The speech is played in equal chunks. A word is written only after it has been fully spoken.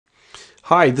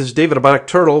Hi, this is David Abonic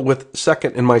Turtle with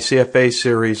second in my CFA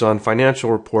series on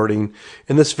financial reporting.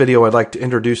 In this video, I'd like to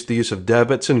introduce the use of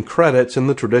debits and credits in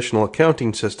the traditional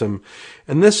accounting system.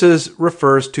 And this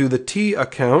refers to the T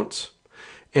accounts.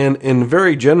 And in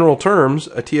very general terms,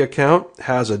 a T account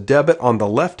has a debit on the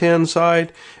left-hand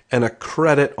side and a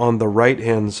credit on the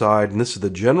right-hand side. And this is the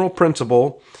general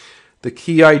principle. The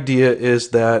key idea is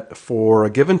that for a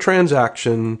given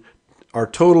transaction, our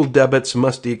total debits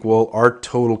must equal our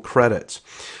total credits.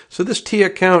 So this T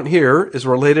account here is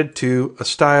related to a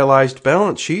stylized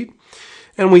balance sheet.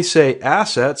 And we say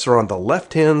assets are on the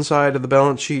left-hand side of the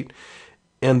balance sheet,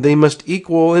 and they must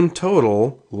equal in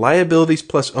total liabilities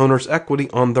plus owner's equity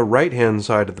on the right-hand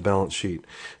side of the balance sheet.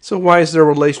 So why is there a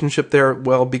relationship there?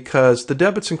 Well, because the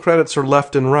debits and credits are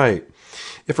left and right.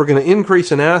 If we're going to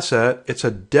increase an asset, it's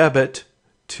a debit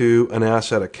to an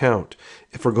asset account.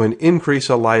 If we're going to increase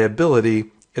a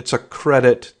liability, it's a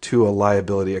credit to a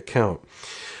liability account.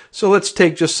 So let's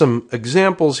take just some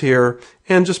examples here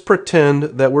and just pretend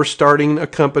that we're starting a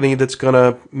company that's going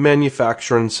to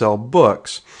manufacture and sell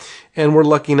books. And we're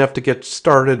lucky enough to get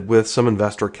started with some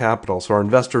investor capital. So our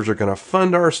investors are going to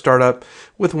fund our startup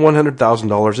with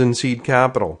 $100,000 in seed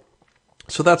capital.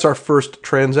 So that's our first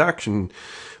transaction.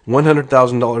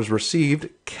 $100,000 received.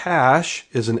 Cash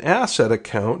is an asset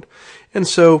account. And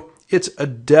so it's a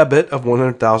debit of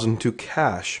 $100,000 to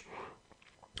cash.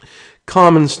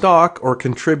 Common stock or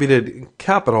contributed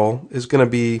capital is going to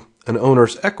be an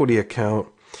owner's equity account,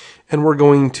 and we're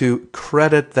going to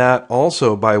credit that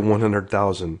also by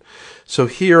 $100,000. So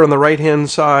here on the right-hand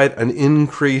side, an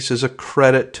increase is a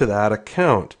credit to that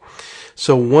account.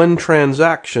 So one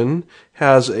transaction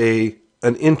has an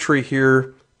entry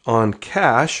here on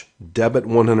cash, debit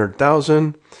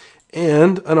 $100,000,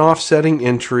 and an offsetting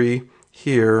entry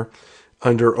here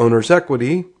under owner's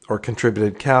equity or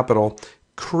contributed capital,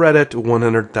 credit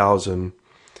 $100,000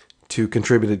 to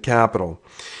contributed capital.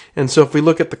 And so if we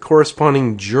look at the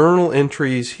corresponding journal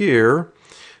entries here,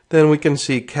 then we can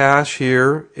see cash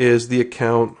here is the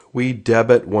account we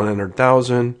debit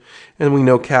 $100,000, and we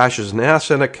know cash is an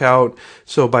asset account,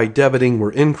 so by debiting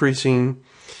we're increasing.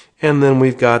 And then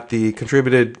we've got the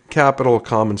contributed capital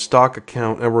common stock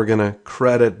account, and we're going to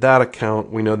credit that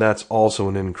account. We know that's also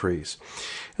an increase.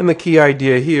 And the key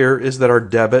idea here is that our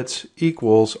debits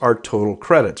equals our total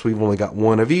credits. We've only got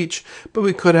one of each, but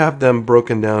we could have them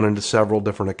broken down into several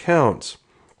different accounts.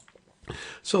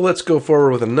 So let's go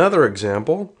forward with another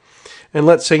example. And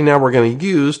let's say now we're going to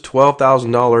use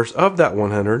 $12,000 of that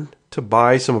 $100,000 to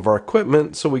buy some of our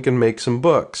equipment so we can make some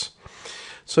books.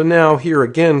 So now here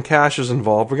again, cash is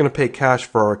involved. We're going to pay cash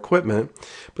for our equipment,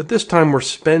 but this time we're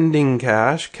spending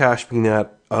cash being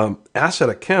that asset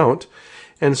account,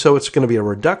 and so it's going to be a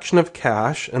reduction of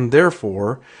cash, and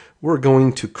therefore we're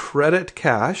going to credit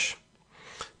cash.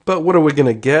 But what are we going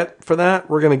to get for that?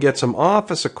 We're going to get some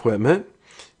office equipment.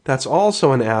 That's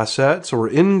also an asset, so we're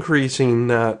increasing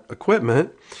that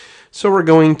equipment. So we're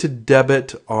going to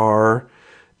debit our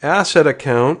asset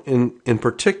account, in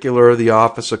particular the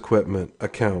office equipment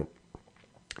account.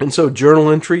 And so journal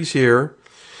entries here,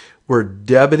 we're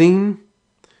debiting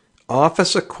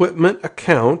office equipment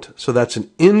account, so that's an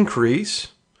increase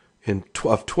of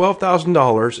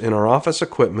 $12,000 in our office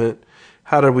equipment.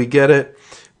 How did we get it?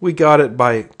 We got it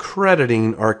by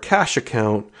crediting our cash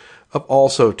account of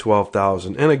also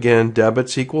 $12,000. And again,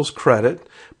 debits equals credit,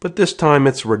 but this time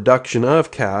it's a reduction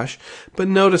of cash. But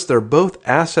notice they're both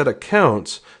asset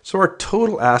accounts, so our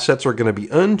total assets are going to be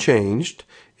unchanged.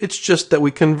 It's just that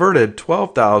we converted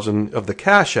 $12,000 of the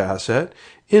cash asset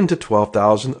into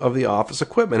 $12,000 of the office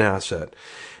equipment asset.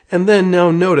 And then now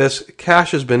notice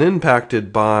cash has been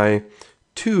impacted by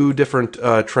two different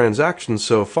transactions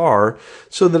so far,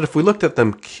 so that if we looked at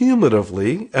them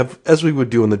cumulatively, as we would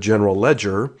do in the general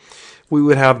ledger, we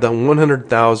would have the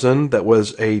 $100,000 that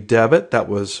was a debit, that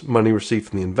was money received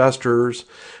from the investors,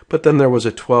 but then there was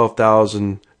a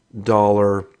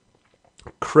 $12,000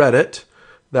 credit,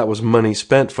 that was money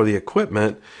spent for the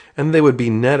equipment, and they would be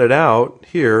netted out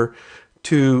here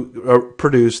to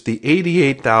produce the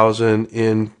 $88,000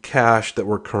 in cash that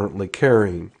we're currently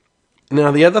carrying. Now,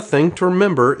 the other thing to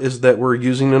remember is that we're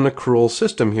using an accrual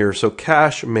system here, so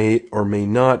cash may or may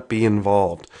not be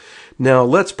involved. Now,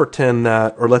 let's pretend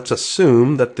that, or let's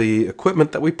assume that the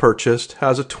equipment that we purchased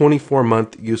has a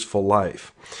 24-month useful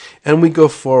life, and we go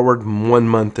forward 1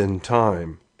 month in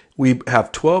time. We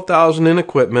have $12,000 in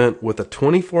equipment with a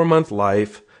 24-month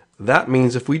life. That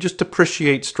means if we just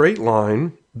depreciate straight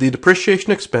line, the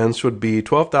depreciation expense would be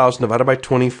 $12,000 divided by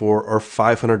 24, or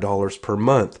 $500 per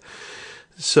month.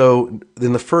 So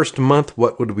in the first month,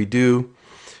 what would we do?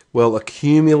 Well,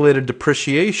 accumulated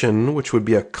depreciation, which would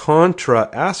be a contra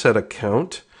asset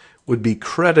account, would be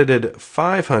credited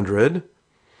 $500,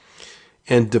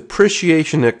 and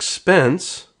depreciation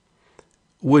expense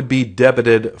would be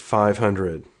debited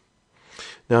 $500.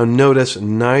 Now notice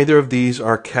neither of these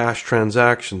are cash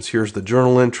transactions. Here's the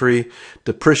journal entry: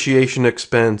 depreciation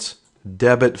expense,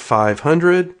 debit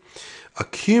 $500,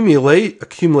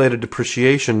 accumulated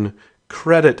depreciation,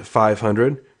 credit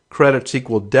 $500, credits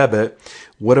equal debit.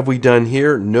 What have we done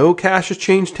here? No cash has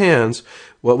changed hands.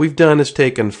 What we've done is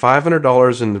taken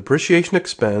 $500 in depreciation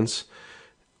expense,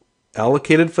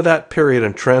 allocated for that period,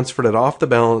 and transferred it off the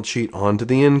balance sheet onto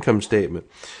the income statement.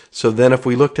 So then if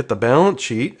we looked at the balance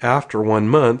sheet after 1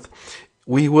 month,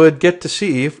 we would get to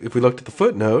see, if we looked at the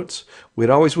footnotes, we'd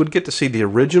always would get to see the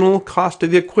original cost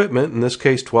of the equipment, in this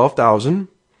case $12,000,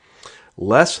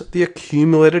 less the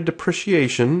accumulated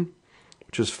depreciation,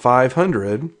 which is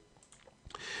 $500,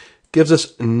 gives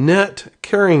us net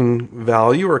carrying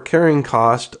value or carrying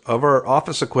cost of our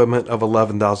office equipment of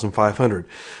 $11,500.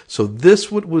 So this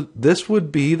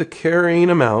would be the carrying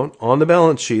amount on the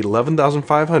balance sheet,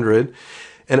 $11,500,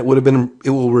 and it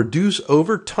will reduce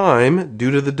over time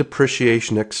due to the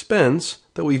depreciation expense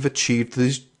that we've achieved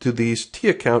through these T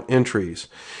account entries.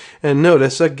 And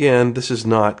notice again, this is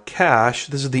not cash.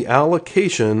 This is the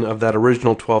allocation of that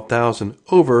original $12,000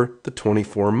 over the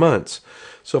 24 months.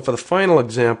 So for the final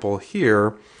example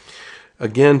here,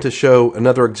 again to show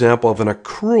another example of an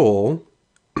accrual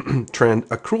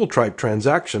type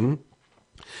transaction,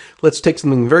 let's take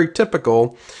something very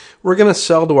typical. We're going to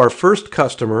sell to our first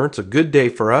customer. It's a good day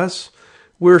for us.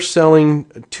 We're selling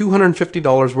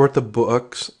 $250 worth of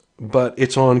books, but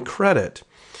it's on credit.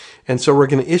 And so we're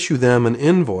going to issue them an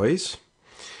invoice.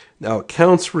 Now,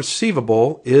 accounts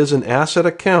receivable is an asset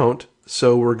account,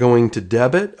 so we're going to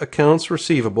debit accounts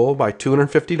receivable by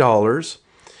 $250.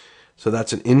 So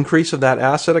that's an increase of that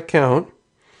asset account,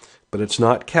 but it's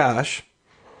not cash.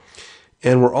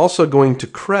 And we're also going to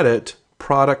credit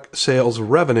product sales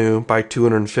revenue by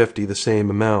 $250, the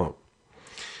same amount.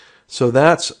 So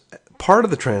that's part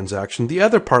of the transaction. The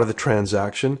other part of the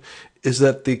transaction is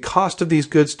that the cost of these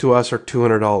goods to us are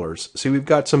 $200. See, we've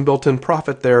got some built-in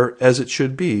profit there, as it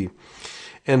should be.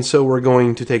 And so we're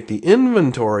going to take the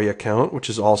inventory account, which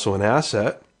is also an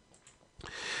asset.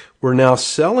 We're now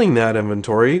selling that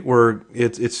inventory. We're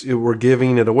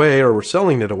giving it away, or we're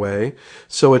selling it away.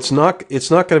 So it's not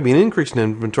going to be an increase in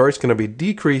inventory. It's going to be a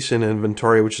decrease in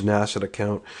inventory, which is an asset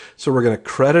account. So we're going to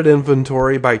credit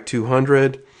inventory by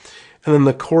 $200, and then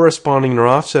the corresponding or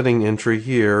offsetting entry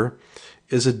here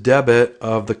is a debit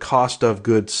of the cost of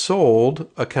goods sold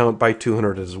account by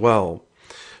 $200 as well.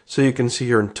 So you can see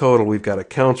here in total we've got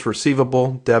accounts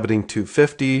receivable debiting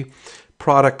 $250,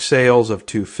 product sales of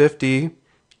 $250.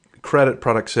 Credit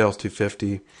product sales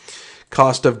 $250,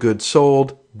 cost of goods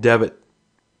sold, debit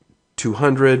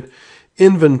 $200,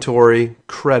 inventory,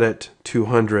 credit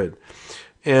 $200.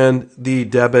 And the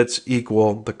debits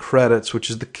equal the credits, which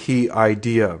is the key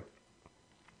idea.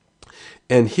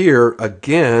 And here,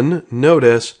 again,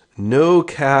 notice no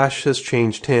cash has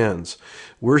changed hands.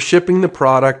 We're shipping the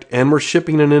product and we're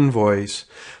shipping an invoice.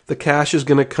 The cash is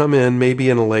going to come in maybe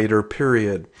in a later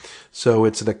period. So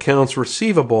it's an accounts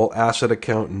receivable asset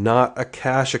account, not a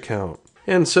cash account.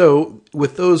 And so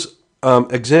with those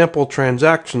example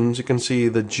transactions, you can see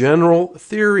the general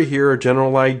theory here, a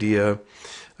general idea.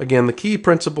 Again, the key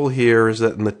principle here is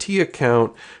that in the T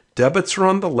account, debits are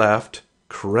on the left,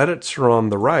 credits are on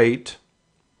the right.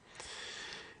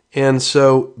 And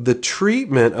so the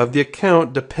treatment of the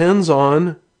account depends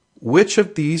on which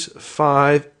of these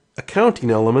 5 accounting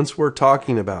elements we're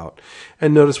talking about.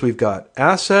 And notice we've got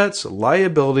assets,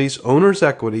 liabilities, owner's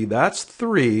equity. That's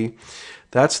 3.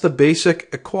 That's the basic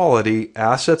equality.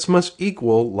 Assets must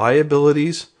equal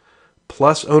liabilities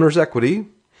plus owner's equity.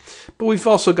 But we've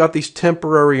also got these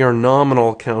temporary or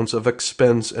nominal accounts of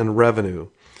expense and revenue,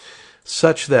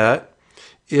 such that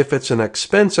if it's an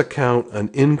expense account, an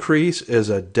increase is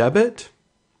a debit,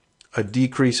 a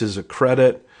decrease is a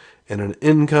credit, and an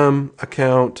income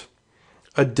account,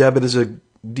 a debit is a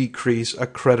decrease, a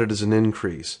credit is an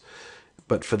increase.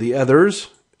 But for the others,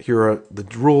 here are the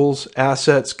rules.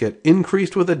 Assets get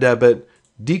increased with a debit,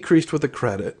 decreased with a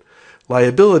credit.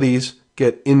 Liabilities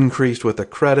get increased with a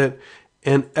credit,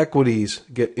 and equities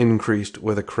get increased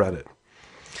with a credit.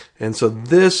 And so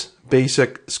this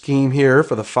basic scheme here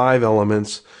for the 5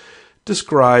 elements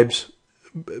describes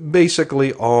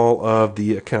basically all of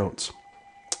the accounts.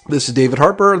 This is David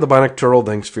Harper of the Bionic Turtle.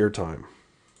 Thanks for your time.